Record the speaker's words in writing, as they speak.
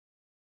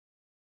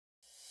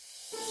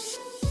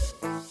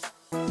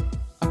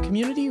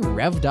community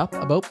revved up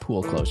about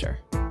pool closure.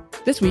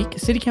 This week,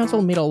 City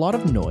Council made a lot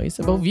of noise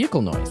about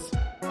vehicle noise.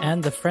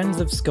 And the Friends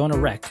of Scona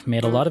Rec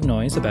made a lot of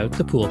noise about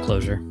the pool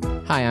closure.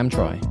 Hi, I'm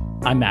Troy.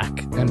 I'm Mac.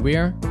 And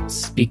we're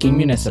Speaking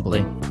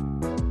Municipally.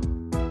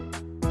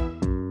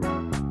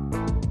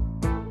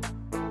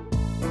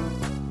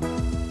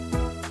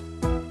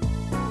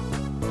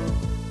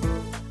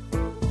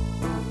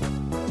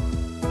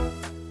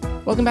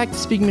 Welcome back to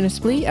Speaking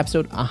Municipally,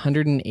 episode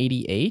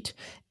 188.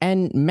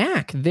 And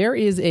Mac, there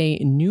is a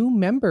new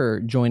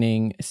member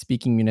joining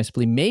Speaking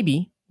Municipally.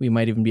 Maybe we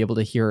might even be able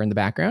to hear her in the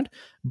background.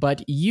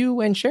 But you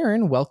and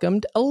Sharon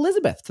welcomed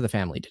Elizabeth to the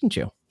family, didn't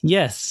you?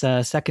 Yes,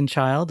 second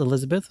child,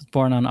 Elizabeth, was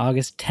born on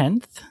August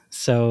 10th.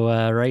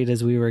 So right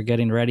as we were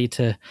getting ready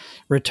to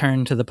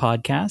return to the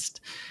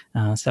podcast,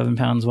 7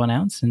 pounds, 1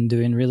 ounce, and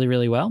doing really,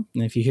 really well.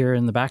 And if you hear her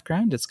in the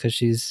background, it's because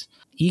she's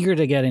eager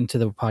to get into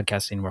the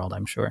podcasting world,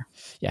 I'm sure.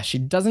 Yeah, she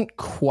doesn't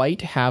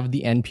quite have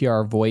the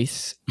NPR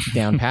voice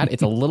down pat.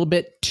 It's a little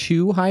bit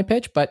too high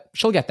pitched, but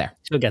she'll get there.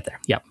 She'll get there,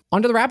 yep.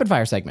 On to the rapid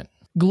fire segment.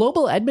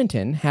 Global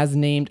Edmonton has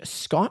named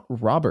Scott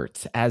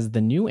Roberts as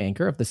the new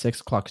anchor of the 6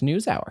 o'clock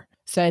news hour.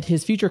 Said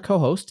his future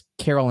co-host,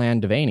 Carol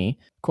Ann Devaney,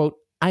 quote,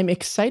 "I'm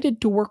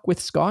excited to work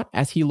with Scott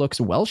as he looks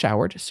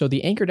well-showered, so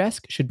the anchor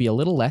desk should be a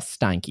little less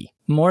stanky."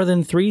 More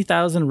than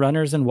 3,000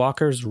 runners and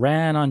walkers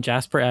ran on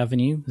Jasper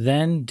Avenue,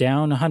 then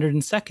down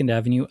 102nd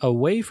Avenue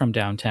away from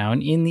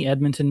downtown in the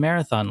Edmonton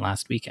Marathon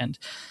last weekend.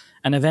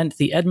 An event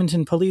the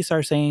Edmonton police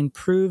are saying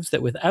proves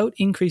that without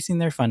increasing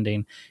their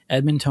funding,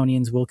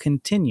 Edmontonians will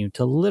continue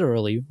to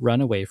literally run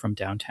away from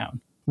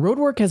downtown.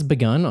 Roadwork has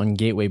begun on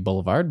Gateway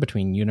Boulevard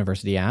between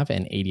University Ave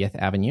and 80th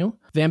Avenue.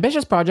 The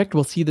ambitious project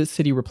will see the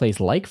city replace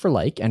like for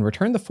like and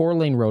return the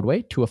 4-lane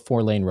roadway to a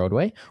 4-lane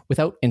roadway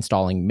without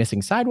installing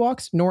missing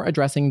sidewalks nor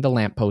addressing the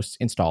lampposts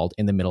installed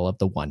in the middle of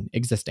the one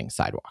existing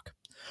sidewalk.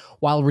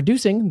 While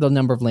reducing the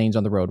number of lanes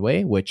on the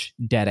roadway, which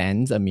dead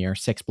ends a mere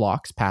 6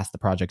 blocks past the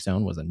project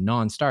zone, was a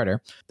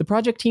non-starter, the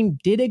project team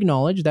did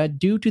acknowledge that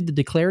due to the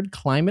declared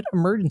climate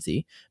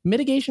emergency,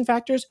 mitigation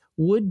factors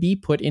would be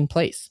put in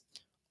place.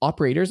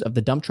 Operators of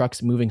the dump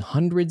trucks moving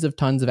hundreds of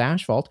tons of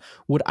asphalt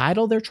would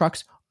idle their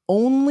trucks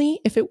only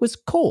if it was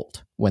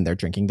cold when they're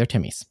drinking their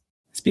Timmies.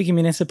 Speaking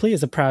Municipally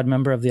is a proud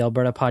member of the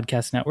Alberta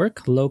Podcast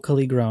Network,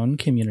 locally grown,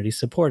 community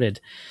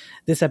supported.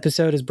 This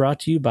episode is brought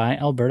to you by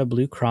Alberta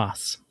Blue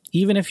Cross.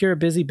 Even if you're a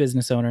busy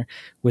business owner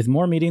with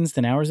more meetings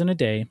than hours in a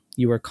day,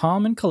 you are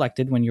calm and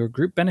collected when your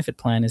group benefit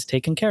plan is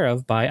taken care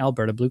of by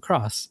Alberta Blue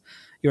Cross.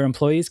 Your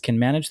employees can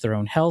manage their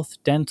own health,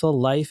 dental,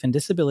 life, and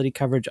disability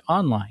coverage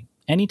online,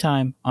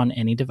 anytime, on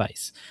any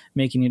device,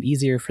 making it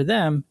easier for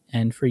them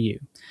and for you.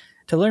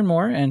 To learn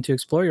more and to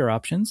explore your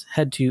options,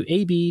 head to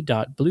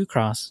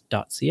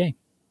ab.bluecross.ca.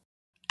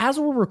 As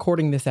we're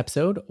recording this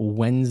episode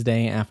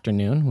Wednesday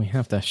afternoon, we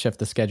have to shift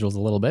the schedules a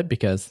little bit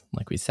because,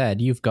 like we said,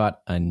 you've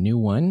got a new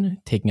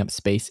one taking up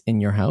space in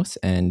your house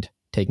and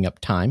taking up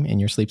time in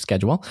your sleep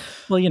schedule.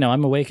 Well,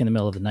 I'm awake in the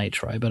middle of the night,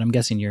 Troy, but I'm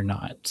guessing you're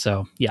not.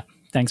 So, yeah.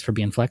 Thanks for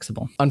being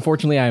flexible.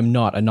 Unfortunately, I am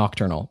not a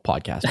nocturnal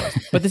podcast host,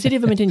 but the City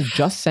of Edmonton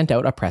just sent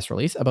out a press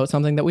release about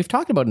something that we've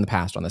talked about in the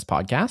past on this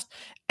podcast,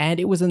 and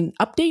it was an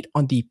update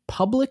on the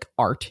public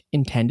art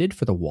intended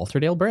for the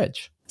Walterdale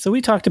Bridge. So we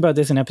talked about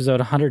this in episode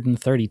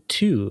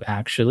 132,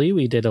 actually.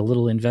 We did a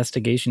little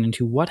investigation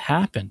into what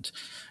happened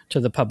to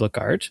the public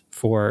art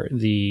for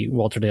the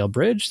Walterdale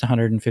Bridge, the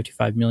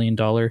 $155 million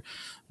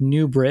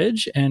new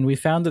bridge, and we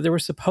found that there were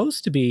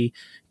supposed to be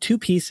 2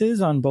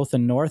 pieces on both the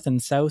north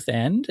and south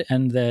end,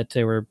 and that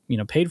they were,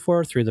 paid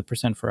for through the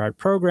Percent for Art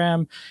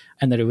program,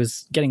 and that it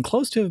was getting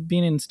close to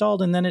being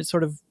installed, and then it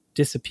sort of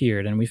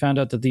disappeared. And we found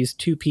out that these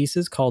 2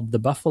 pieces, called the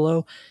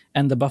Buffalo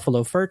and the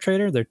Buffalo Fur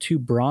Trader, they're 2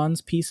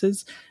 bronze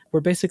pieces,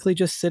 were basically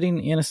just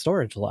sitting in a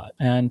storage lot.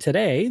 And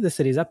today, the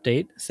city's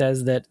update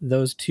says that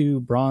those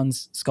 2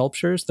 bronze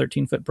sculptures,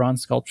 13-foot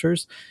bronze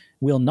sculptures,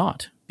 will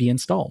not be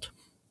installed.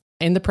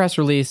 In the press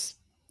release,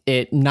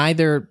 it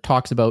neither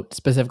talks about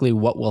specifically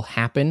what will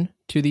happen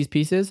to these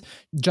pieces,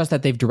 just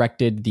that they've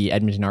directed the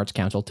Edmonton Arts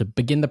Council to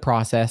begin the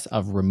process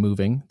of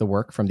removing the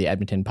work from the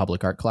Edmonton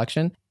Public Art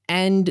Collection.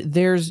 And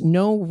there's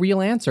no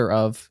real answer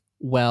of,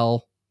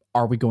 well,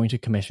 are we going to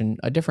commission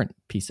a different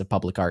piece of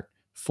public art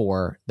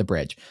for the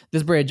bridge?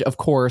 This bridge, of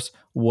course,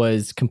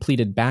 was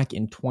completed back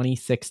in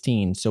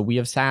 2016. So we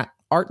have sat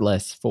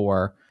artless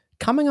for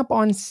coming up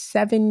on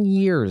 7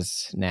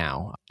 years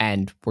now.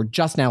 And we're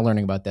just now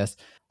learning about this.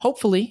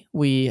 Hopefully,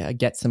 we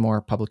get some more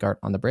public art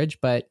on the bridge.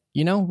 But,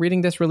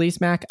 reading this release,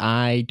 Mac,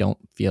 I don't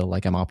feel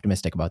like I'm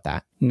optimistic about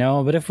that.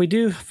 No, but if we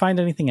do find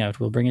anything out,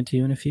 we'll bring it to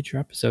you in a future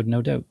episode,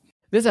 no doubt.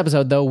 This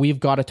episode, though, we've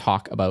got to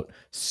talk about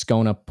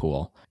Scona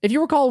Pool. If you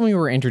recall when we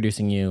were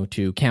introducing you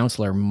to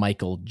Councillor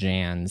Michael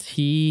Jans,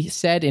 he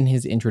said in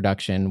his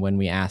introduction when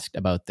we asked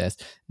about this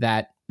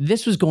that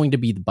this was going to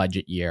be the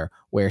budget year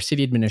where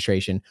city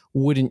administration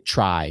wouldn't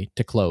try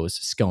to close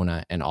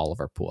Scona and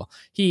Oliver Pool.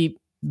 He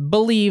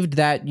believed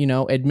that,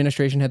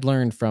 administration had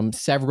learned from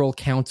several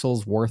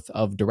councils worth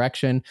of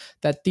direction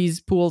that these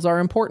pools are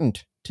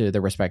important to their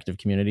respective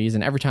communities.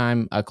 And every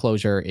time a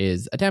closure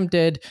is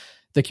attempted,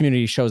 the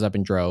community shows up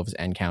in droves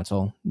and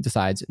council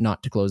decides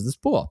not to close this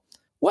pool.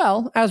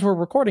 Well, as we're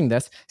recording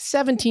this,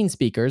 17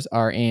 speakers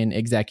are in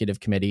executive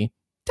committee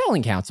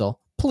telling council,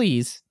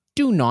 please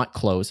do not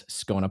close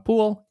Scona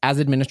Pool, as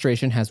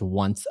administration has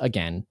once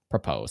again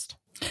proposed.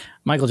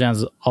 Michael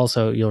Jones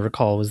also, you'll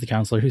recall, was the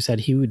councillor who said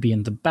he would be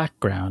in the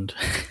background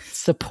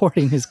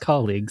supporting his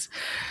colleagues.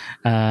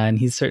 And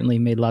he's certainly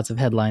made lots of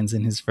headlines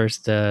in his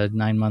first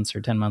 9 months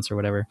or 10 months or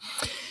whatever.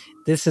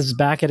 This is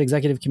back at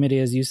executive committee,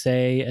 as you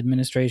say.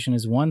 Administration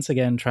is once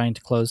again trying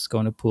to close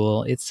Scona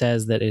Pool. It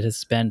says that it has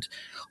spent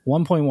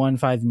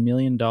 $1.15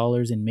 million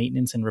in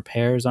maintenance and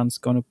repairs on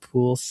Scona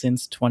Pool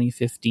since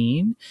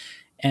 2015.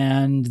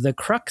 And the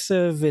crux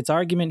of its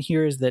argument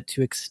here is that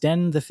to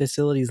extend the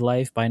facility's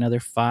life by another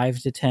 5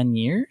 to 10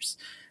 years,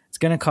 it's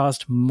going to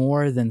cost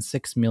more than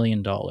 $6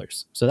 million.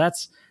 So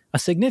that's a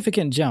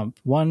significant jump,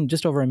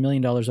 just over $1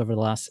 million over the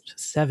last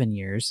 7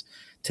 years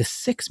to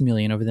 $6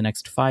 million over the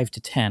next 5 to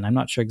 10. I'm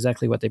not sure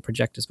exactly what they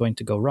project is going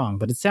to go wrong,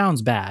 but it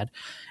sounds bad.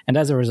 And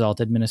as a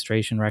result,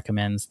 administration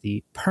recommends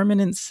the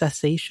permanent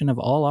cessation of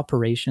all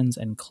operations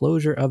and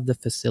closure of the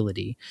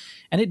facility.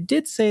 And it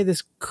did say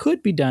this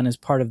could be done as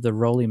part of the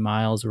Rollie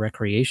Miles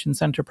Recreation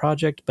Center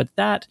project, but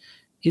that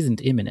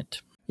isn't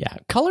imminent. Yeah,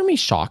 color me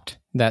shocked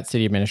that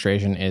city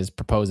administration is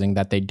proposing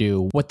that they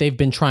do what they've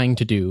been trying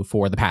to do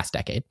for the past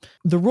decade.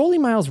 The Rollie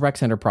Miles Rec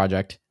Center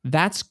project,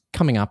 that's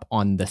coming up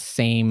on the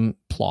same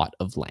plot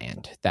of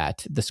land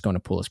that the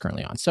Scona Pool is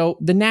currently on. So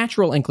the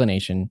natural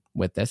inclination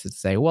with this is to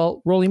say,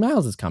 well, Rollie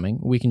Miles is coming,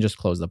 we can just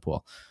close the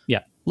pool.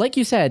 Yeah. Like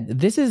you said,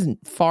 this is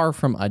far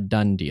from a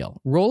done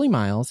deal. Rollie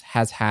Miles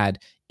has had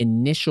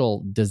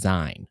initial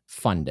design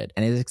funded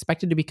and is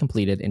expected to be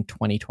completed in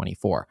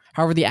 2024.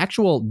 However, the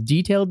actual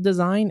detailed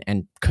design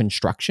and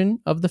construction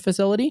of the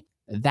facility,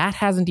 that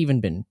hasn't even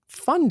been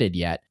funded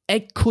yet.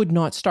 It could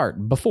not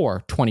start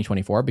before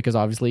 2024 because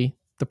obviously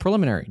the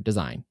preliminary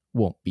design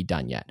won't be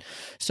done yet.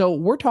 So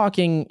we're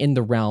talking in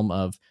the realm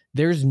of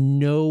there's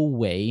no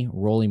way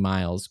Rollie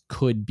Miles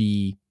could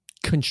be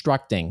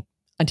constructing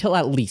until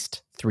at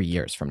least 3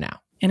 years from now.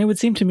 And it would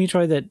seem to me,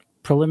 Troy, that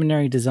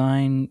preliminary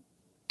design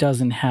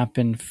doesn't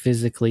happen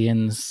physically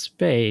in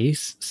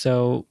space,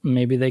 so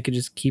maybe they could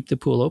just keep the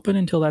pool open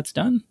until that's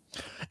done.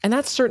 And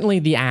that's certainly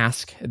the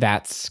ask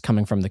that's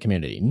coming from the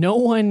community. No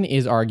one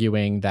is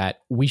arguing that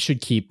we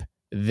should keep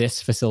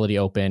this facility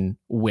open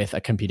with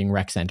a competing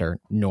rec center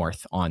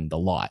north on the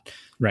lot.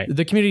 Right.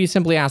 The community is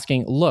simply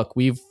asking, look,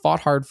 we've fought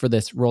hard for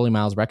this Rollie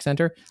Miles Rec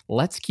Center.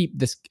 Let's keep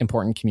this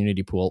important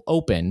community pool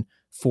open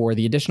for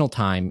the additional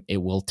time it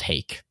will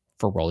take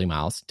for Rollie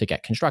Miles to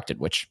get constructed,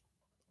 which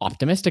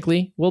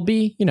optimistically will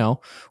be,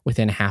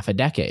 within half a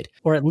decade.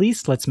 Or at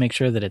least let's make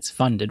sure that it's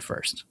funded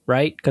first,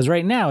 right? Because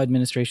right now,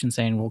 administration's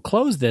saying we'll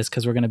close this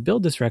because we're going to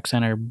build this rec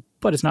center,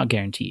 but it's not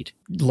guaranteed.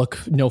 Look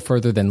no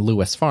further than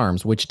Lewis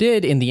Farms, which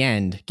did in the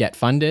end get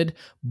funded,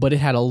 but it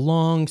had a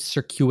long,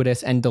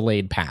 circuitous, and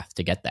delayed path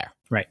to get there.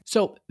 Right.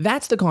 So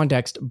that's the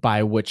context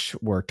by which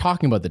we're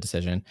talking about the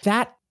decision.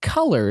 That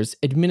colors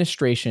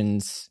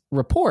administration's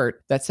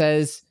report that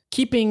says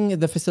keeping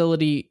the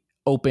facility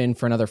open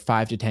for another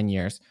 5 to 10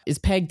 years is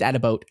pegged at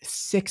about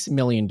 $6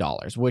 million,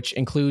 which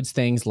includes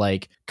things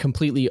like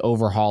completely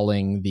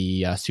overhauling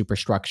the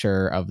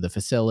superstructure of the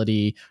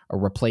facility or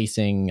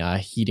replacing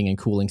heating and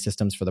cooling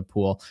systems for the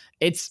pool.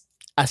 It's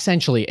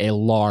essentially a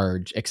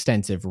large,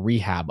 extensive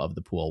rehab of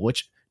the pool,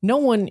 which no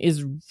one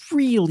is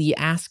really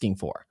asking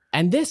for.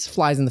 And this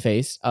flies in the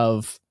face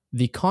of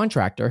the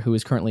contractor who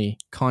is currently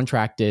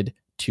contracted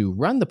to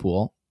run the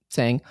pool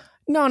saying,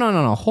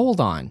 no,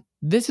 hold on.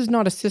 This is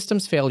not a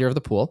systems failure of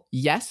the pool.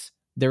 Yes,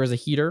 there is a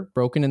heater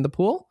broken in the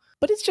pool,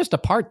 but it's just a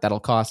part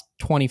that'll cost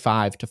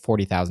 $25,000 to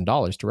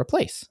 $40,000 to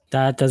replace.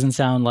 That doesn't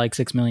sound like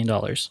 $6 million.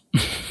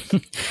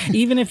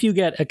 Even if you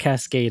get a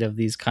cascade of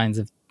these kinds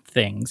of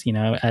things,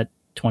 at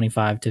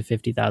 $25,000 to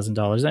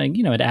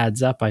 $50,000, it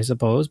adds up, I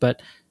suppose,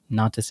 but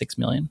not to $6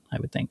 million, I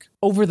would think.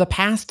 Over the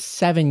past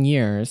 7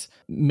 years,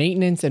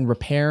 maintenance and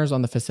repairs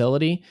on the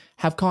facility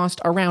have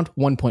cost around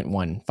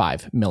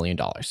 $1.15 million,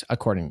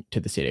 according to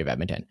the city of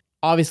Edmonton.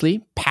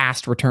 Obviously,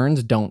 past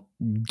returns don't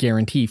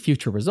guarantee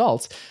future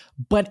results,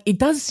 but it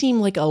does seem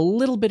like a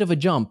little bit of a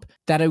jump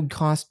that it would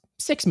cost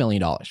 $6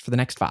 million for the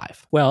next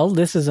 5. Well,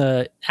 this is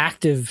an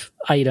active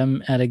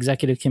item at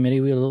executive committee.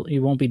 It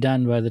won't be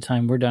done by the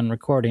time we're done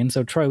recording.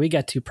 So, Troy, we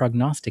get to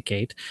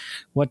prognosticate.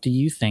 What do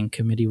you think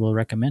committee will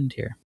recommend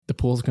here? The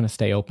pool's going to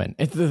stay open.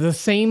 It's the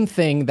same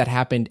thing that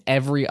happened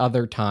every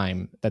other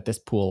time that this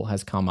pool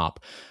has come up.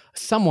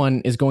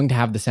 Someone is going to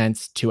have the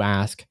sense to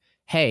ask,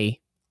 hey,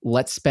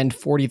 let's spend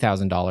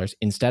 $40,000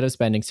 instead of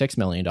spending $6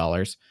 million.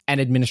 And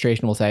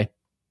administration will say,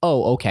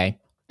 oh, okay.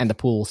 And the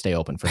pool will stay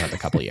open for another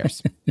couple of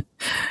years.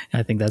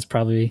 I think that's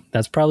probably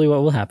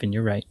what will happen.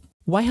 You're right.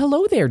 Why,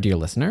 hello there, dear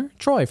listener.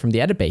 Troy from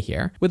the Edit Bay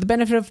here. With the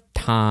benefit of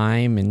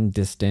time and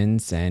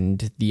distance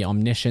and the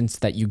omniscience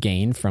that you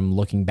gain from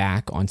looking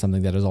back on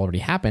something that has already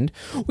happened,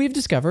 we've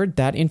discovered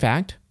that, in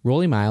fact,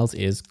 Rollie Miles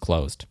is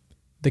closed.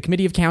 The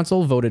Committee of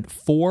Council voted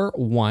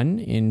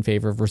 4-1 in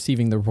favor of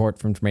receiving the report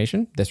for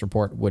information. This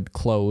report would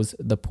close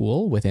the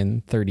pool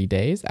within 30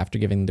 days after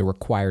giving the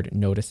required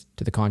notice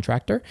to the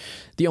contractor.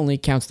 The only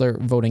councillor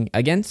voting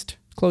against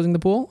closing the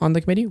pool on the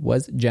committee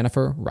was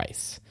Jennifer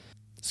Rice.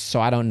 So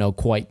I don't know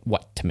quite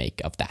what to make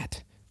of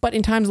that. But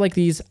in times like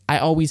these, I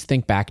always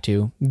think back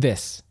to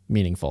this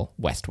meaningful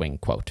West Wing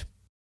quote.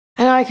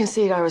 And I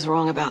concede I was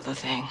wrong about the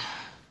thing.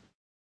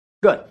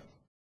 Good.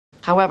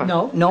 However.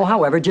 No,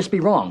 however, just be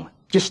wrong.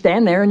 Just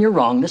stand there in your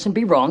wrongness and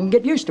be wrong and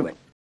get used to it.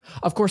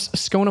 Of course,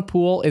 Scona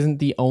Pool isn't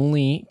the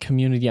only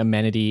community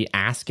amenity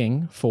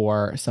asking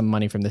for some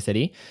money from the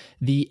city.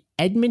 The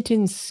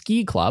Edmonton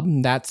Ski Club,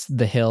 that's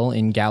the hill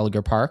in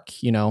Gallagher Park,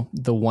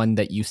 the one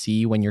that you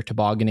see when you're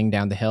tobogganing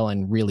down the hill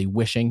and really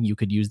wishing you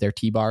could use their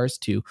T-bars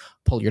to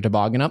pull your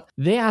toboggan up.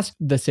 They asked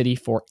the city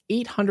for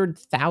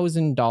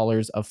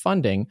 $800,000 of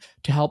funding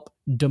to help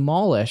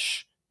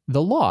demolish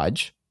the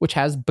lodge, which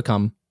has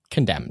become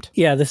condemned.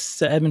 Yeah,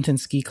 this Edmonton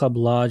Ski Club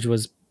Lodge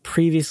was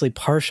previously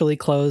partially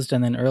closed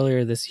and then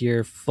earlier this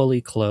year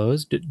fully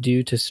closed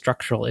due to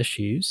structural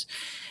issues.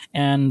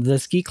 And the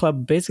ski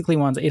club basically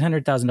wants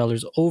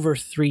 $800,000 over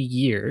 3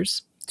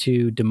 years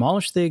to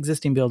demolish the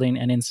existing building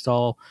and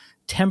install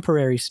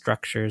temporary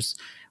structures,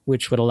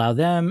 which would allow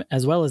them,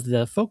 as well as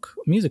the folk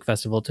music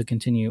festival, to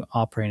continue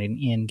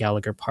operating in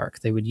Gallagher Park.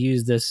 They would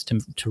use this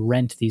to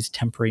rent these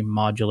temporary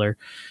modular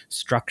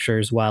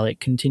structures while it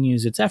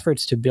continues its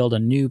efforts to build a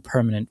new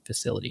permanent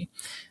facility.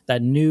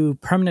 That new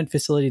permanent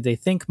facility they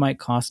think might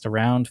cost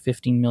around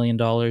 $15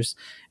 million,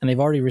 and they've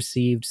already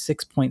received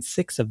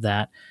 6.6 of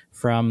that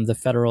from the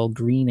federal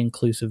Green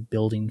Inclusive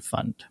Building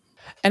Fund.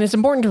 And it's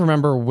important to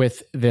remember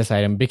with this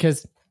item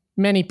because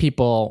many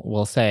people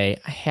will say,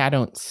 hey, I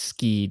don't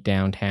ski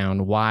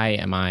downtown. Why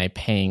am I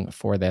paying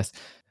for this?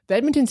 The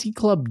Edmonton Ski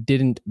Club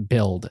didn't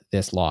build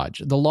this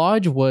lodge. The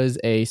lodge was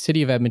a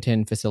City of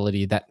Edmonton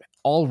facility that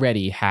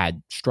already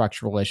had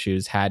structural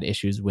issues, had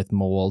issues with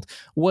mold,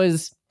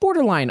 was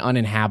borderline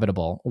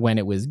uninhabitable when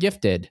it was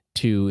gifted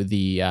to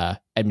the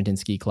Edmonton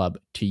Ski Club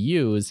to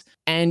use.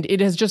 And it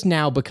has just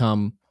now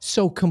become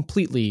so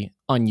completely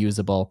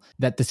unusable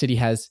that the city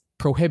has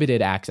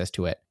prohibited access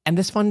to it. And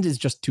this fund is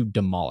just to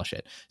demolish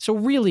it. So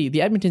really,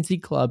 the Edmonton Ski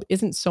Club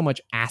isn't so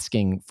much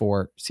asking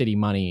for city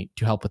money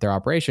to help with their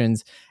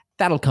operations.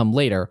 That'll come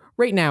later.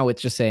 Right now,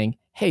 it's just saying,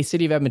 hey,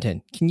 City of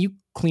Edmonton, can you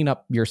clean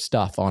up your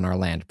stuff on our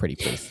land pretty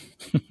please?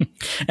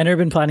 An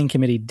urban planning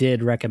committee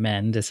did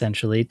recommend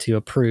essentially to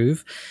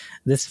approve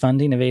this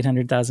funding of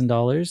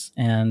 $800,000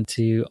 and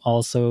to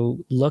also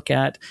look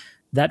at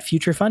that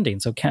future funding.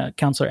 So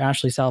Councillor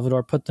Ashley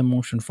Salvador put the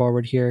motion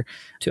forward here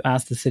to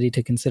ask the city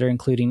to consider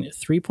including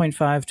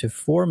 $3.5 to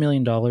 $4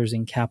 million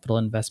in capital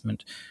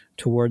investment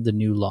toward the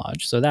new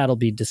lodge. So that'll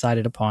be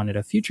decided upon at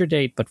a future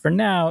date. But for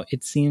now,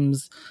 it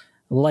seems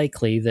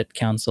likely that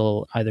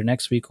council either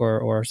next week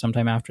or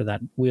sometime after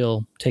that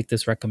will take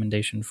this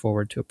recommendation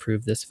forward to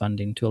approve this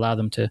funding to allow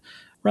them to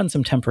run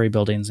some temporary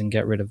buildings and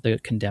get rid of the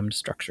condemned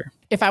structure.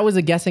 If I was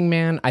a guessing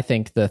man, I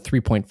think the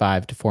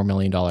 $3.5 to $4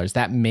 million,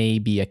 that may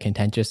be a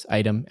contentious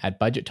item at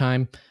budget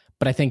time.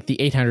 But I think the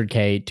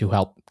 $800K to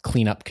help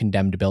clean up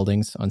condemned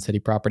buildings on city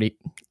property,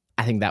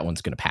 I think that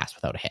one's going to pass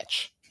without a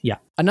hitch. Yeah.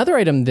 Another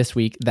item this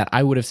week that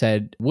I would have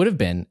said would have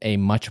been a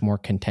much more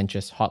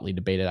contentious, hotly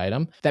debated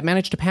item that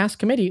managed to pass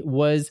committee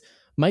was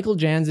Michael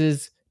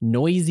Janz's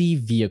noisy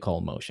vehicle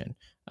motion.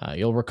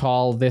 You'll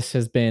recall this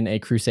has been a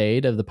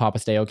crusade of the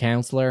Papasteo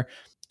councillor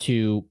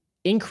to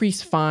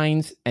increase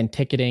fines and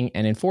ticketing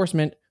and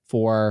enforcement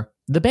for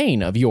the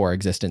bane of your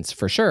existence,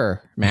 for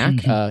sure,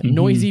 Mac.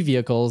 Noisy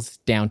vehicles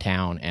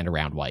downtown and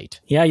around White.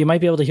 Yeah, you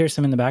might be able to hear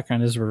some in the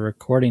background as we're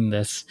recording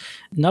this.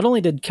 Not only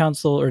did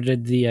council or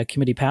did the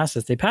committee pass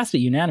this, they passed it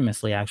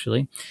unanimously,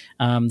 actually.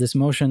 This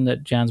motion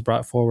that Jan's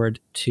brought forward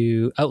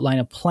to outline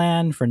a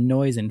plan for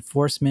noise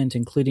enforcement,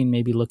 including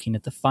maybe looking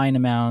at the fine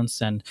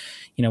amounts and,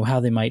 how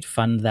they might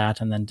fund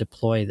that and then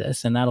deploy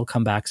this. And that'll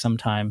come back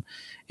sometime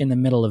in the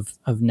middle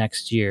of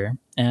next year.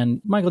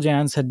 And Michael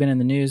Jans had been in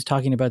the news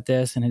talking about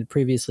this and had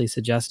previously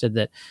suggested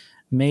that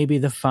maybe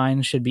the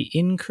fine should be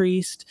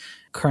increased.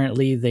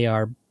 Currently, they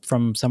are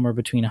from somewhere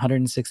between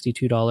 $162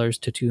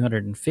 to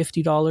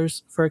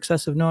 $250 for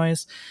excessive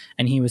noise.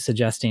 And he was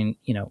suggesting,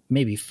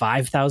 maybe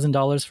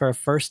 $5,000 for a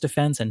first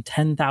offense and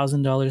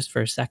 $10,000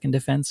 for a second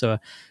offense. So a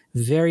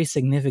very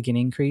significant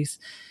increase.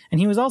 And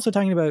he was also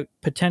talking about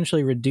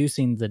potentially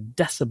reducing the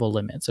decibel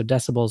limit. So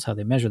decibel is how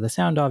they measure the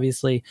sound,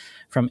 obviously,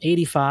 from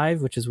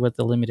 85, which is what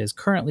the limit is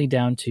currently,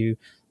 down to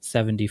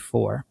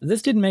 74.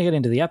 This didn't make it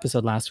into the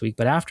episode last week,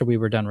 but after we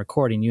were done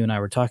recording, you and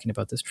I were talking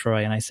about this,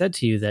 Troy, and I said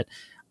to you that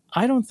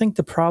I don't think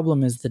the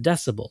problem is the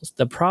decibels.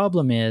 The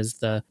problem is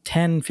the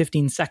 10,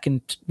 15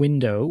 second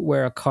window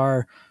where a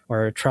car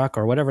or a truck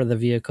or whatever the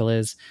vehicle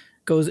is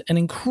goes an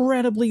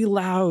incredibly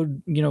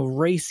loud,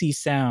 racy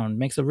sound,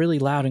 makes a really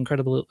loud,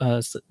 incredible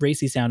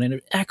racy sound, and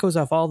it echoes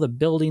off all the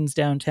buildings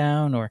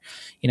downtown, or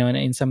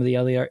in some of the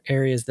other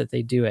areas that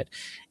they do it.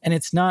 And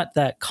it's not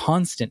that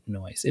constant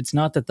noise. It's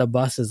not that the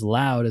bus is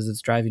loud as it's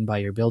driving by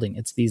your building.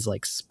 It's these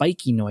like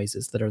spiky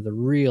noises that are the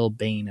real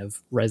bane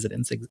of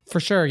residents.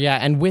 For sure, yeah.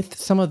 And with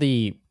some of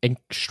the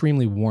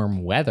extremely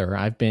warm weather,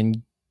 I've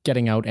been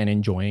getting out and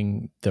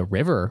enjoying the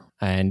river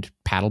and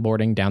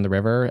paddleboarding down the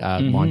river,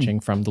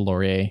 launching from the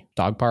Laurier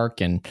Dog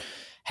Park and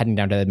heading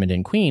down to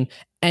Edmonton Queen.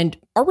 And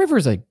our river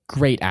is a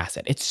great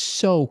asset. It's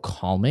so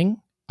calming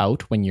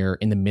out when you're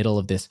in the middle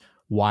of this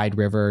wide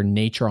river,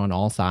 nature on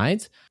all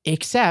sides,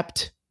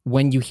 except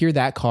when you hear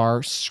that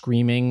car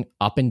screaming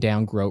up and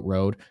down Grote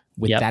Road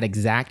with that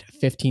exact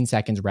 15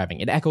 seconds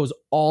revving. It echoes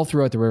all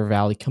throughout the river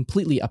valley,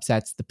 completely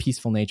upsets the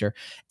peaceful nature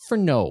for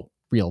no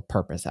real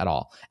purpose at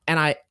all. And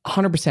I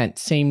 100%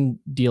 same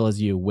deal as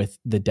you with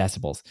the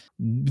decibels.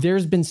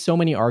 There's been so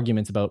many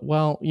arguments about,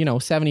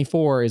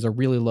 74 is a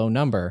really low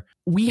number.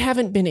 We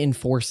haven't been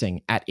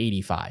enforcing at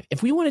 85.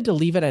 If we wanted to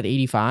leave it at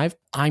 85,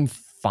 I'm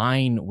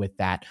fine with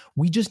that.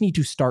 We just need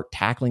to start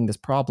tackling this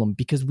problem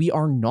because we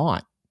are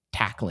not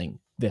tackling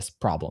this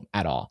problem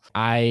at all.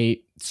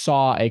 I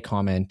saw a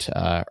comment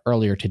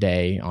earlier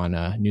today on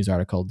a news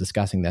article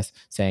discussing this,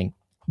 saying,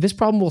 this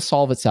problem will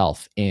solve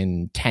itself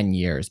in 10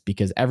 years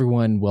because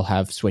everyone will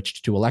have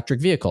switched to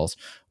electric vehicles,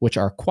 which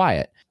are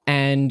quiet.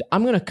 And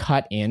I'm going to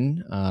cut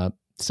in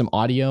some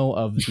audio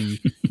of the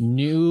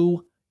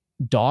new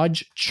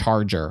Dodge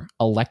Charger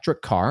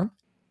electric car.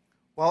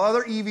 While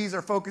other EVs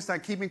are focused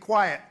on keeping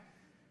quiet,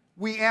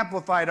 we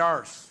amplified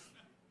ours.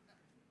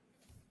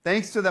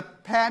 Thanks to the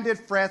patented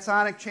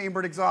Fratsonic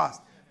chambered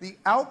exhaust. The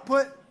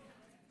output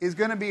is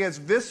going to be as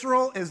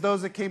visceral as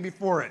those that came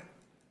before it.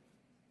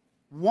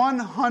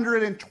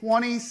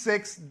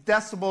 126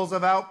 decibels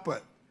of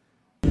output.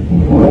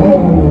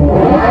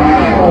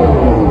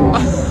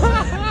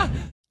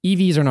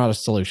 EVs are not a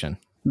solution.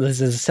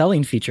 This is a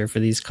selling feature for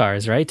these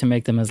cars, right? To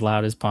make them as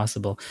loud as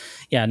possible.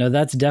 Yeah, no,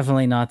 that's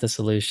definitely not the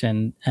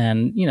solution.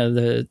 And,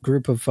 the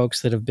group of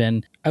folks that have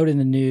been out in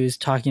the news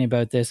talking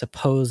about this,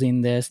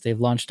 opposing this, they've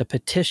launched a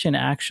petition,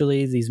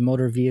 actually, these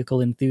motor vehicle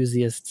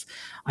enthusiasts.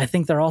 I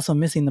think they're also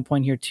missing the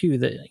point here, too,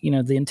 that,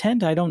 the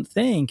intent, I don't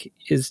think,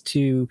 is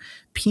to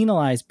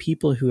penalize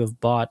people who have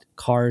bought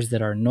cars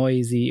that are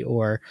noisy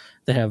or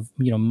that have,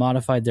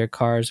 modified their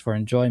cars for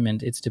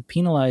enjoyment. It's to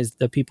penalize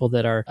the people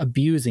that are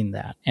abusing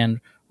that and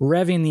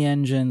revving the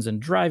engines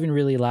and driving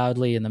really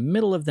loudly in the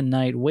middle of the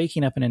night,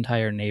 waking up an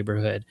entire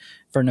neighborhood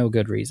for no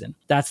good reason.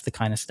 That's the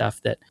kind of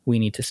stuff that we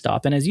need to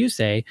stop. And as you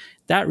say,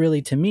 that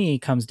really, to me,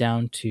 comes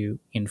down to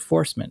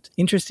enforcement.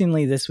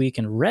 Interestingly, this week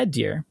in Red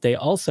Deer, they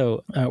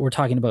also were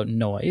talking about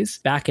noise.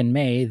 Back in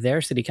May,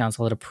 their city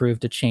council had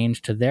approved a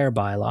change to their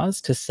bylaws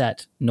to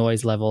set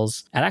noise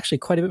levels at actually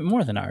quite a bit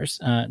more than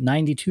ours,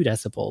 92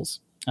 decibels.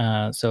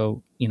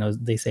 So,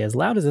 they say as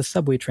loud as a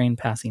subway train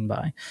passing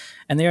by.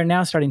 And they are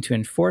now starting to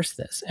enforce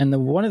this. And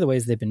one of the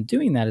ways they've been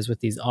doing that is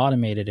with these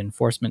automated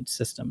enforcement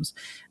systems,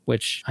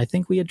 which I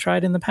think we had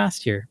tried in the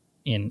past here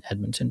in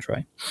Edmonton,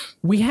 Troy.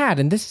 We had,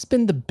 and this has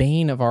been the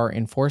bane of our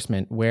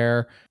enforcement,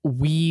 where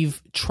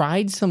we've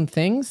tried some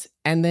things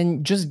and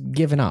then just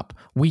given up.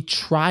 We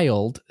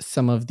trialed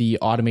some of the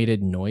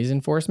automated noise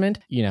enforcement.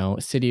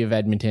 City of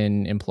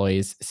Edmonton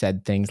employees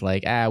said things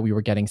like, we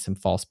were getting some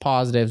false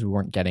positives. We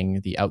weren't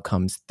getting the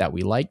outcomes that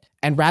we liked.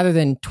 And rather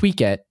than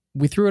tweak it,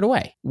 we threw it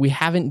away. We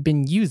haven't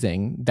been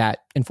using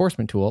that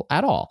enforcement tool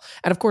at all.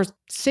 And of course,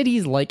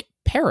 cities like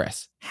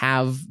Paris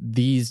have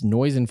these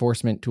noise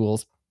enforcement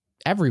tools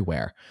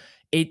everywhere.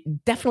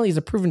 It definitely is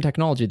a proven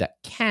technology that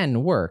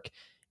can work.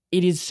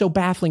 It is so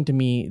baffling to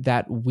me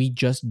that we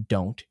just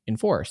don't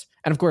enforce.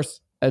 And of course,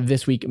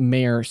 this week,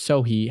 Mayor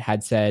Sohi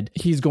had said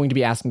he's going to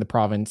be asking the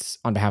province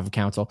on behalf of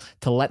council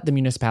to let the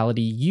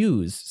municipality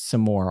use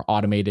some more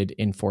automated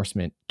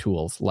enforcement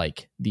tools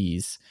like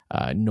these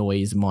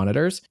noise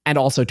monitors, and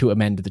also to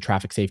amend the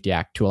Traffic Safety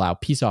Act to allow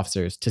peace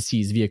officers to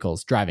seize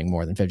vehicles driving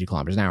more than 50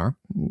 kilometers an hour.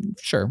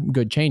 Sure,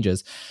 good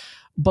changes.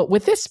 But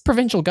with this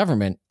provincial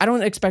government, I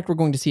don't expect we're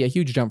going to see a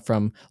huge jump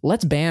from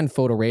let's ban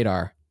photo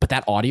radar, but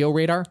that audio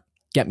radar,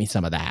 get me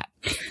some of that.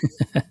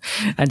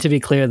 And to be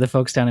clear, the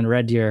folks down in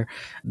Red Deer,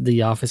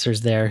 the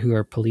officers there who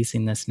are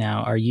policing this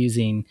now, are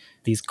using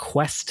these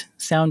Quest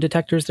sound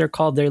detectors, they're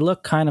called. They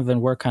look kind of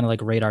and work kind of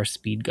like radar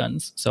speed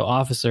guns. So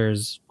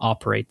officers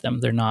operate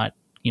them. They're not,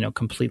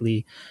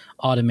 completely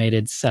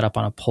automated, set up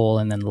on a pole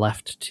and then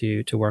left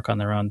to work on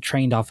their own.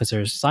 Trained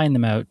officers sign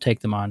them out,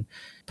 take them on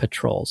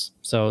patrols.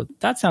 So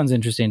that sounds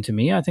interesting to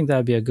me. I think that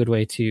would be a good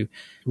way to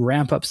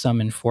ramp up some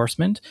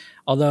enforcement.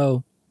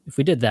 Although if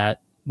we did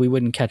that, we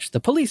wouldn't catch the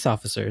police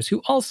officers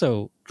who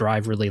also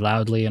drive really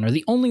loudly and are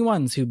the only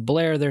ones who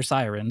blare their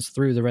sirens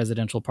through the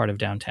residential part of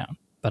downtown.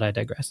 But I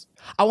digress.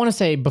 I want to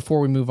say before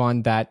we move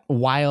on that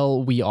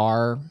while we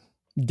are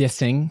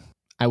dissing,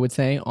 I would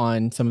say,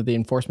 on some of the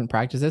enforcement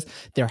practices,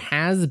 there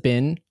has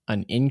been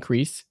an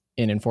increase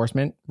in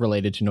enforcement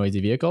related to noisy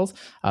vehicles.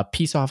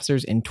 Peace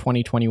officers in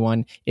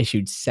 2021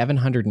 issued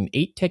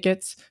 708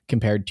 tickets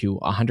compared to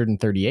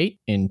 138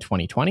 in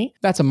 2020.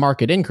 That's a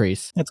market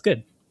increase. That's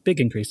good. Big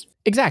increase.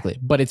 Exactly.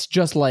 But it's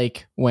just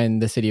like when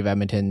the city of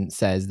Edmonton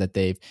says that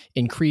they've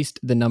increased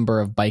the number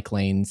of bike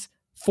lanes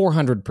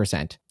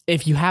 400%.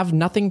 If you have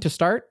nothing to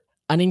start,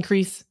 an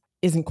increase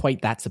isn't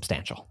quite that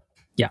substantial.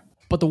 Yeah.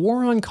 But the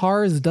war on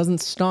cars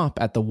doesn't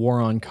stop at the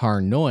war on car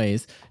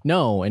noise.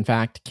 No, in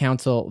fact,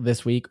 council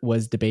this week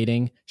was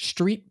debating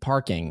street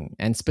parking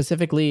and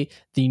specifically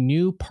the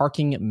new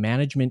parking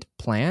management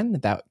plan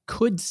that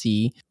could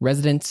see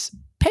residents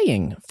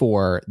paying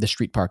for the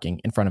street parking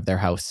in front of their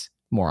house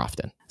more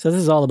often. So this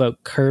is all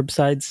about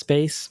curbside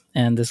space,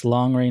 and this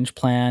long-range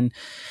plan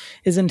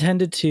is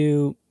intended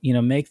to,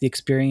 make the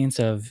experience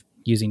of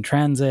using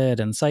transit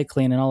and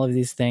cycling and all of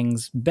these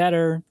things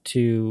better,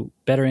 to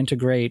better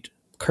integrate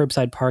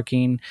curbside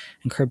parking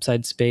and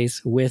curbside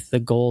space with the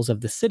goals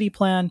of the city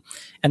plan.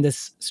 And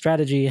this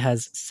strategy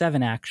has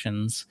 7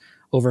 actions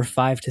over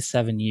 5 to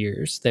 7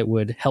 years that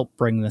would help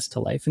bring this to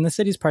life. And the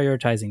city's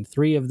prioritizing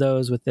 3 of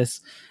those with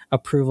this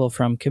approval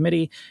from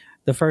committee.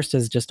 The first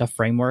is just a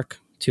framework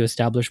to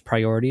establish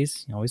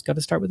priorities. You always got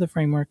to start with a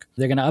framework.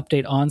 They're going to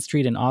update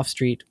on-street and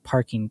off-street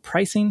parking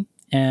pricing,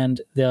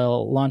 and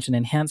they'll launch an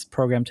enhanced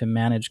program to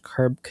manage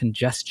curb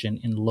congestion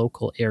in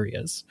local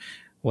areas,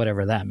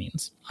 whatever that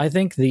means. I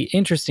think the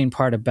interesting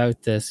part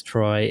about this,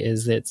 Troy,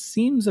 is it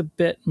seems a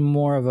bit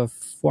more of a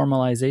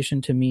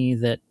formalization to me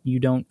that you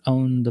don't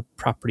own the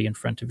property in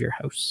front of your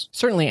house.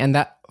 Certainly, and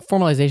that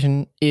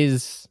formalization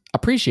is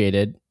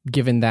appreciated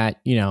given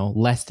that,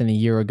 less than a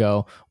year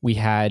ago, we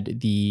had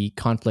the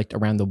conflict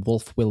around the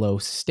Wolf Willow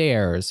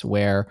Stairs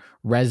where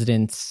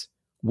residents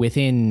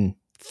within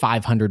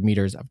 500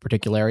 meters of a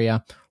particular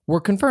area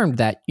were confirmed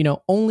that,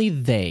 only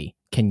they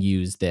can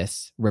use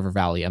this River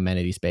Valley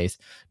amenity space.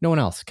 No one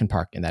else can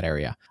park in that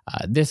area.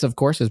 This, of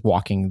course, is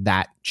walking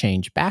that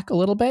change back a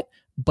little bit,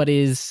 but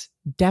is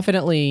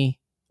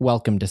definitely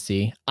welcome to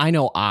see. I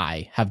know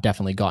I have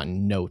definitely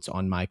gotten notes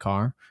on my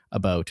car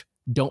about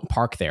don't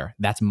park there.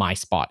 That's my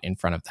spot in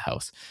front of the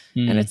house.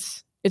 And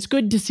it's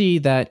good to see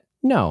that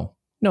no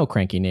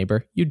cranky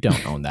neighbor, you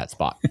don't own that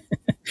spot.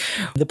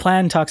 The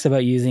plan talks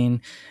about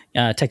using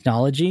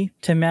technology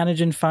to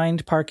manage and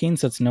find parking.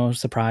 So it's no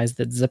surprise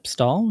that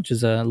Zipstall, which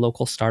is a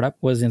local startup,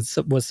 was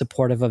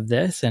supportive of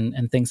this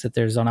and thinks that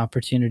there's an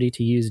opportunity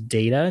to use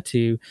data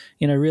to,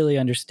 really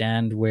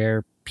understand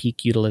where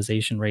peak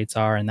utilization rates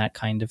are and that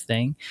kind of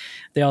thing.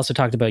 They also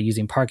talked about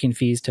using parking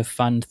fees to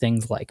fund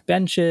things like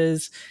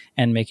benches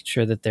and making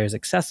sure that there's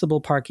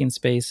accessible parking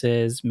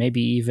spaces, maybe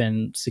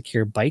even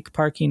secure bike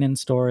parking and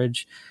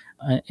storage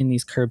in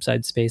these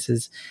curbside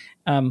spaces.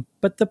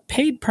 But the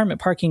paid permit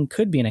parking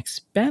could be an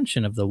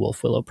expansion of the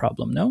Wolf Willow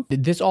problem, no?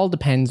 This all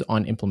depends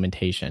on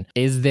implementation.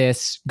 Is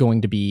this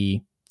going to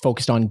be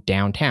focused on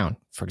downtown?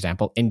 For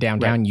example, in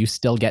downtown, You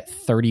still get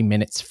 30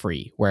 minutes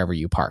free wherever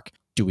you park.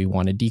 Do we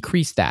want to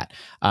decrease that?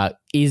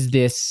 Is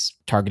this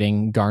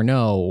targeting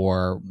Garneau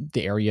or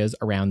the areas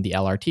around the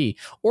LRT?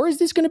 Or is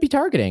this going to be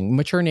targeting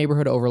mature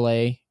neighborhood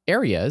overlay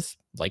areas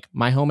like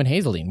my home in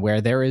Hazeldene, where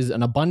there is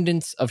an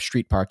abundance of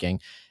street parking?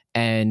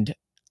 And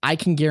I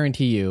can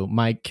guarantee you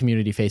my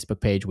community Facebook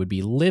page would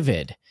be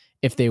livid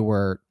if they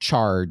were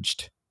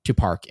charged to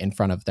park in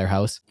front of their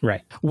house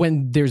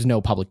when there's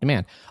no public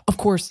demand. Of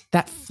course,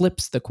 that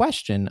flips the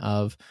question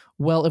of,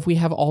 well, if we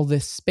have all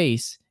this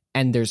space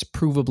and there's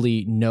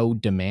provably no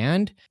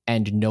demand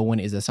and no one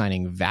is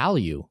assigning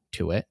value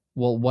to it,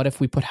 well, what if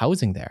we put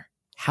housing there?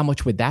 How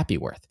much would that be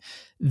worth?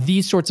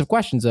 These sorts of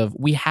questions of,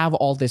 we have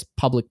all this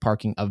public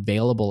parking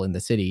available in the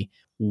city.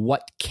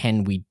 What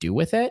can we do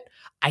with it?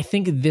 I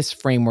think this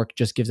framework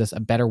just gives us a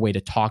better way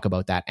to talk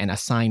about that and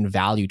assign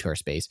value to our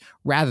space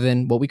rather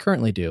than what we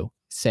currently do.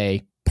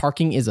 Say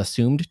parking is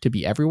assumed to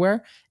be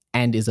everywhere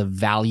and is a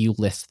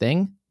valueless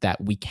thing that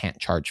we can't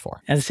charge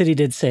for. And the city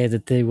did say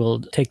that they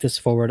will take this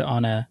forward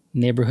on a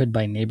neighborhood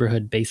by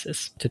neighborhood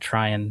basis to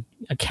try and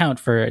account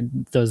for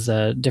those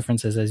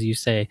differences, as you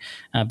say,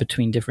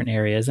 between different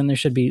areas. And there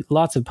should be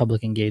lots of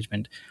public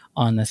engagement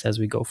on this as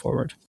we go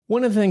forward.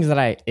 One of the things that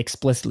I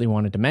explicitly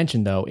wanted to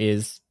mention, though,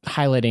 is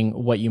highlighting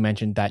what you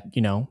mentioned that,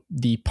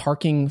 the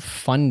parking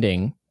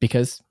funding,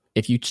 because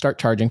if you start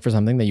charging for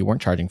something that you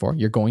weren't charging for,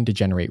 you're going to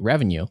generate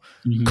revenue,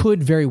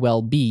 could very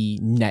well be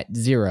net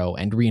zero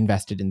and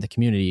reinvested in the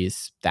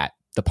communities that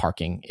the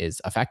parking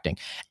is affecting.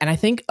 And I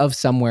think of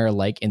somewhere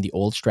like in the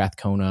old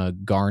Strathcona,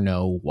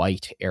 Garneau,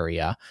 White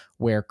area,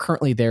 where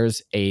currently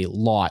there's a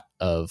lot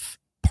of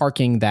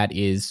parking that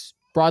is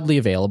broadly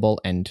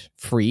available and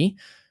free.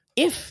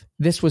 If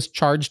this was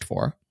charged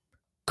for,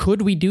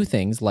 could we do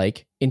things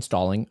like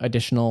installing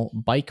additional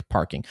bike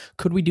parking?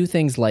 Could we do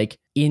things like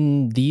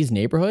in these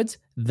neighborhoods,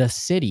 the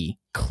city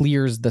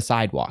clears the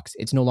sidewalks?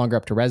 It's no longer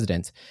up to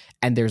residents,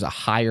 and there's a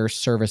higher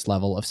service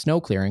level of snow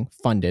clearing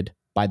funded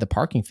by the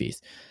parking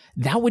fees.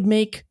 That would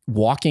make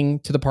walking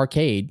to the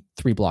parkade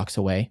 3 blocks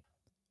away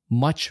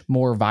much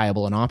more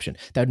viable an option.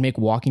 That would make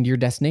walking to your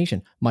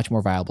destination much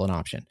more viable an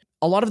option.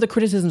 A lot of the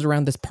criticisms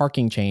around this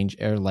parking change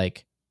are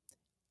like,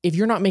 if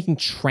you're not making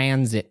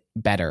transit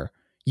better,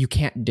 you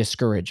can't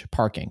discourage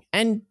parking.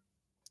 And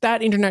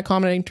that internet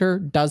commentator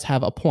does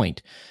have a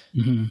point.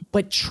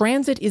 But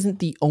transit isn't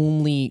the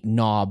only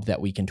knob that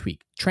we can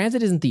tweak.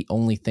 Transit isn't the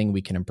only thing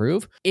we can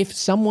improve. If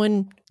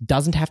someone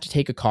doesn't have to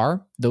take a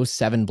car those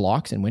 7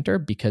 blocks in winter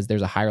because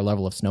there's a higher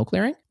level of snow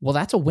clearing, well,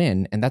 that's a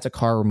win, and that's a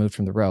car removed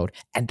from the road,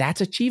 and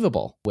that's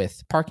achievable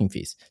with parking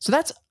fees. So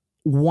that's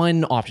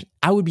one option.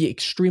 I would be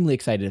extremely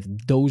excited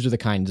if those are the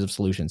kinds of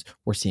solutions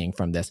we're seeing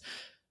from this.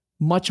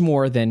 Much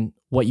more than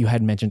what you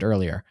had mentioned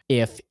earlier.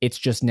 If it's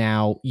just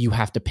now you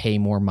have to pay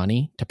more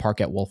money to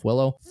park at Wolf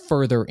Willow,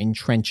 further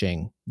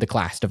entrenching the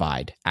class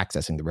divide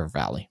accessing the River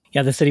Valley.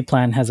 Yeah, the city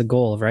plan has a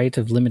goal, right,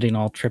 of limiting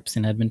all trips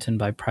in Edmonton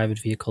by private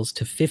vehicles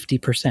to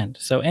 50%.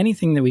 So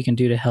anything that we can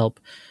do to help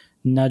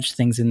nudge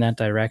things in that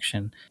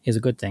direction is a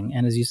good thing.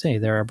 And as you say,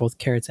 there are both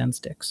carrots and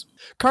sticks.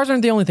 Cars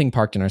aren't the only thing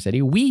parked in our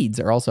city. Weeds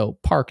are also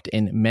parked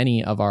in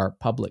many of our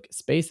public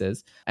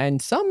spaces.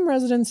 And some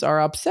residents are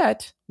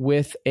upset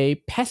with a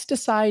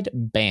pesticide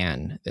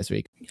ban this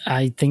week.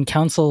 I think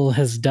council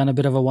has done a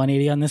bit of a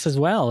 180 on this as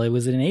well. It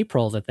was in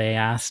April that they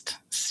asked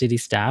city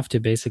staff to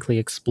basically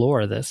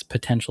explore this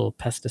potential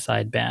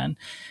pesticide ban.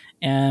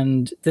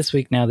 And this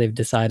week now they've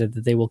decided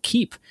that they will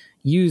keep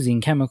using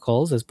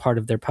chemicals as part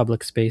of their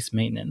public space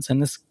maintenance.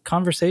 And this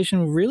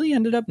conversation really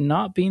ended up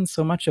not being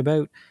so much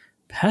about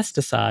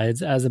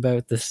pesticides as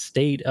about the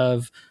state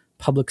of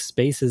public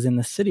spaces in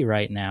the city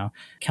right now.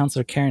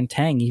 Councillor Karen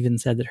Tang even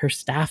said that her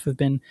staff have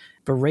been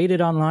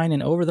berated online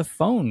and over the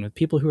phone with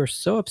people who are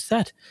so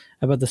upset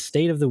about the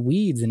state of the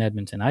weeds in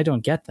Edmonton. I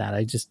don't get that.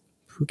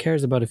 Who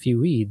cares about a few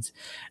weeds?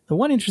 The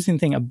one interesting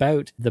thing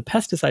about the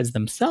pesticides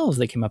themselves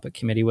that came up at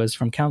committee was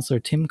from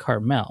Councillor Tim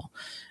Carmel.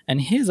 And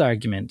his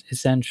argument,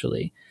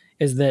 essentially,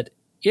 is that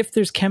if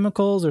there's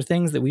chemicals or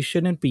things that we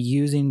shouldn't be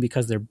using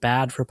because they're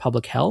bad for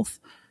public health,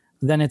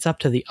 then it's up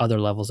to the other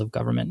levels of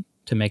government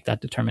to make that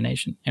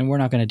determination. And we're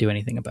not going to do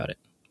anything about it,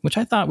 which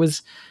I thought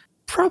was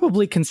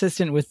probably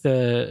consistent with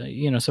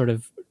the, sort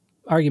of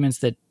arguments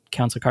that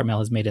Councillor Cartmel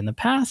has made in the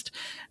past,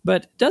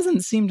 but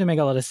doesn't seem to make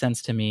a lot of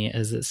sense to me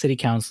as a city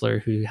councillor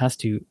who has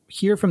to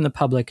hear from the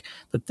public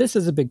that this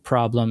is a big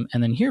problem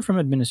and then hear from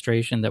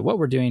administration that what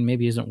we're doing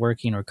maybe isn't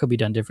working or could be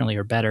done differently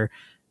or better,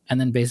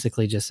 and then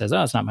basically just says,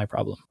 oh, it's not my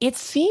problem. It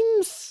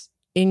seems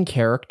in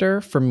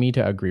character for me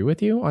to agree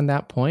with you on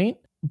that point,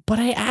 but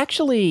I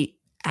actually,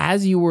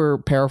 as you were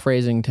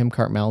paraphrasing Tim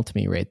Cartmel to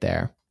me right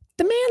there,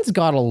 the man's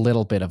got a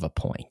little bit of a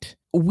point.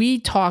 We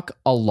talk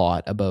a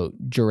lot about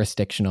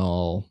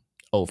jurisdictional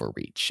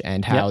overreach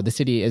and how the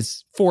city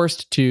is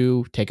forced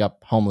to take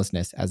up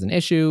homelessness as an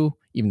issue,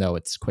 even though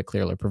it's quite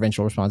clearly a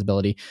provincial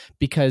responsibility,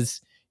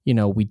 because,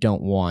 we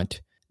don't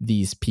want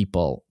these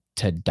people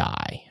to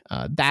die.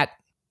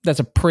 That's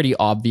a pretty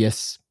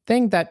obvious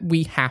thing that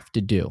we have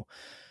to do.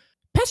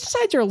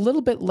 Pesticides are a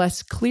little bit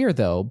less clear,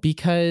 though,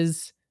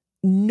 because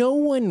no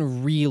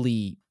one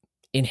really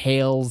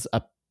inhales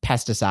a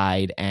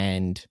pesticide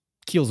and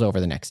keels over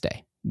the next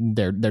day.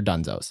 They're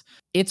dunzos.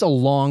 It's a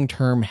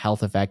long-term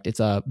health effect. It's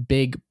a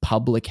big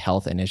public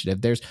health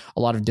initiative. There's a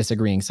lot of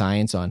disagreeing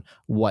science on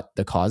what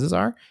the causes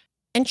are.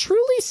 And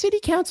truly, city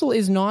council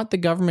is not the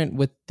government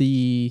with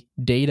the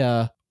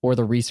data or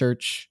the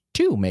research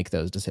to make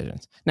those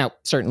decisions. Now,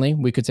 certainly,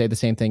 we could say the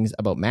same things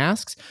about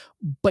masks,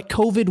 but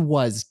COVID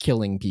was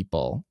killing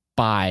people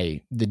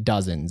by the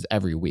dozens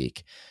every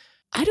week.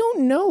 I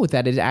don't know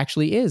that it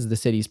actually is the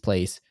city's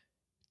place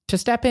to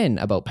step in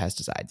about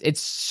pesticides.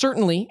 It's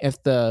certainly,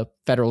 if the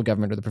federal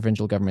government or the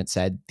provincial government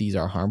said these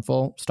are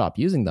harmful, stop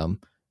using them,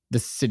 the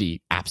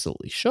city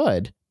absolutely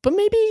should. But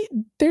maybe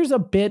there's a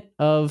bit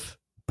of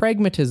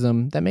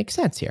pragmatism that makes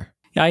sense here.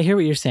 Yeah, I hear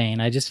what you're saying.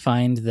 I just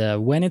find the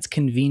when it's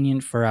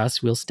convenient for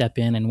us, we'll step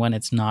in, and when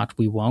it's not,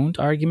 we won't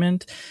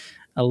argument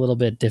a little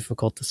bit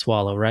difficult to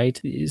swallow,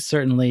 right?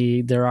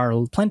 Certainly, there are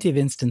plenty of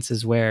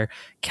instances where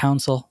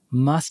council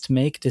must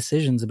make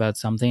decisions about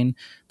something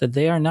that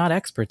they are not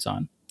experts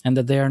on, and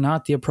that they are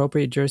not the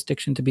appropriate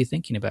jurisdiction to be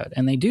thinking about.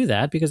 And they do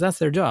that because that's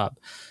their job.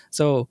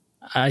 So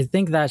I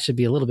think that should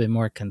be a little bit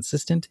more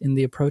consistent in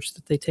the approach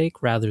that they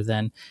take, rather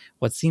than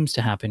what seems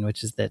to happen,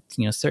 which is that,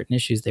 certain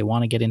issues they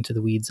want to get into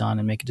the weeds on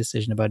and make a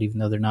decision about, even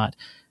though they're not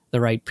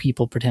the right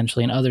people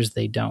potentially, and others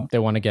they don't. They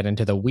want to get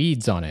into the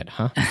weeds on it,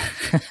 huh?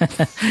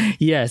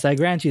 Yes, I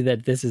grant you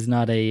that this is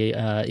not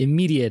a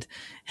immediate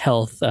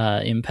health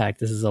impact.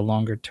 This is a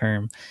longer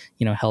term,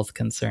 health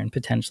concern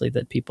potentially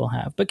that people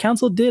have. But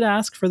council did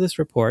ask for this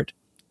report,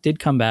 did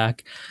come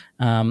back,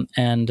 and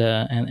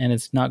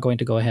it's not going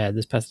to go ahead,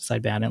 this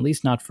pesticide ban, at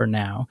least not for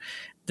now.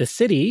 The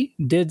city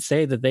did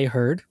say that they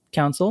heard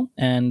council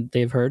and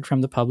they've heard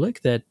from the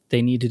public that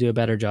they need to do a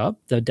better job.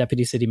 The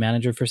deputy city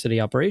manager for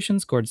city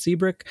operations, Gord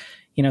Seabrook,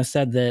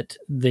 said that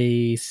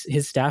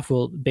his staff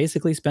will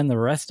basically spend the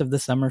rest of the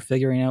summer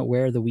figuring out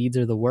where the weeds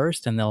are the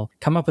worst, and they'll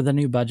come up with a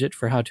new budget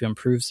for how to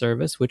improve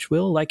service, which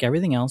will, like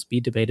everything else,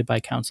 be debated by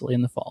council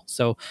in the fall.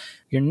 So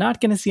you're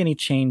not going to see any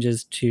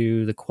changes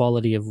to the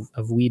quality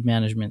of weed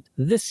management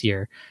this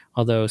year,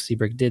 although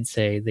Seabrook did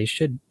say they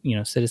should,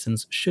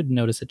 citizens should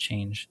notice a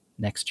change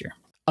next year.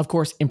 Of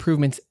course,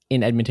 improvements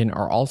in Edmonton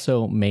are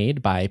also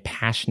made by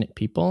passionate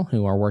people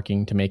who are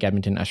working to make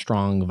Edmonton a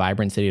strong,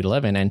 vibrant city to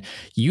live in. And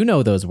you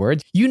know those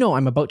words. You know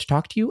I'm about to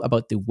talk to you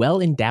about the Well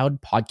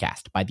Endowed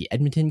podcast by the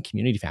Edmonton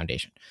Community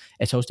Foundation.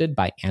 It's hosted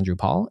by Andrew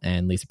Paul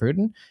and Lisa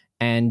Pruden.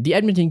 And the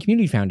Edmonton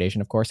Community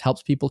Foundation, of course,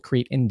 helps people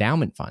create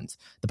endowment funds.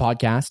 The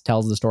podcast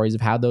tells the stories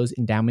of how those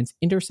endowments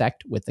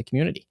intersect with the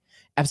community.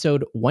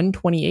 Episode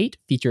 128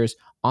 features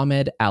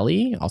Ahmed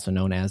Ali, also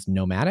known as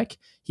Nomadic.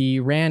 He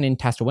ran in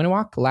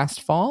Tastawinawak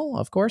last fall,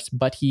 of course,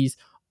 but he's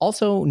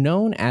also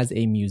known as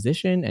a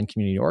musician and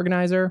community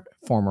organizer,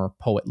 former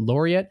poet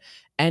laureate,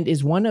 and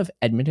is one of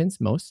Edmonton's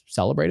most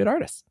celebrated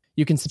artists.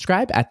 You can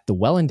subscribe at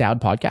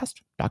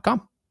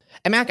thewellendowedpodcast.com.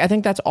 And Mac, I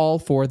think that's all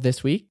for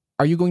this week.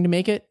 Are you going to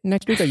make it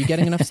next week? Are you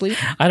getting enough sleep?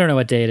 I don't know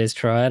what day it is,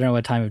 Troy. I don't know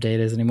what time of day it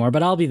is anymore,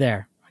 but I'll be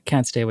there. I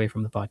can't stay away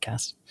from the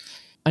podcast.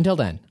 Until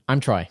then, I'm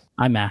Troy.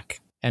 I'm Mac.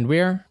 And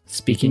we're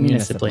Speaking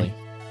Municipally.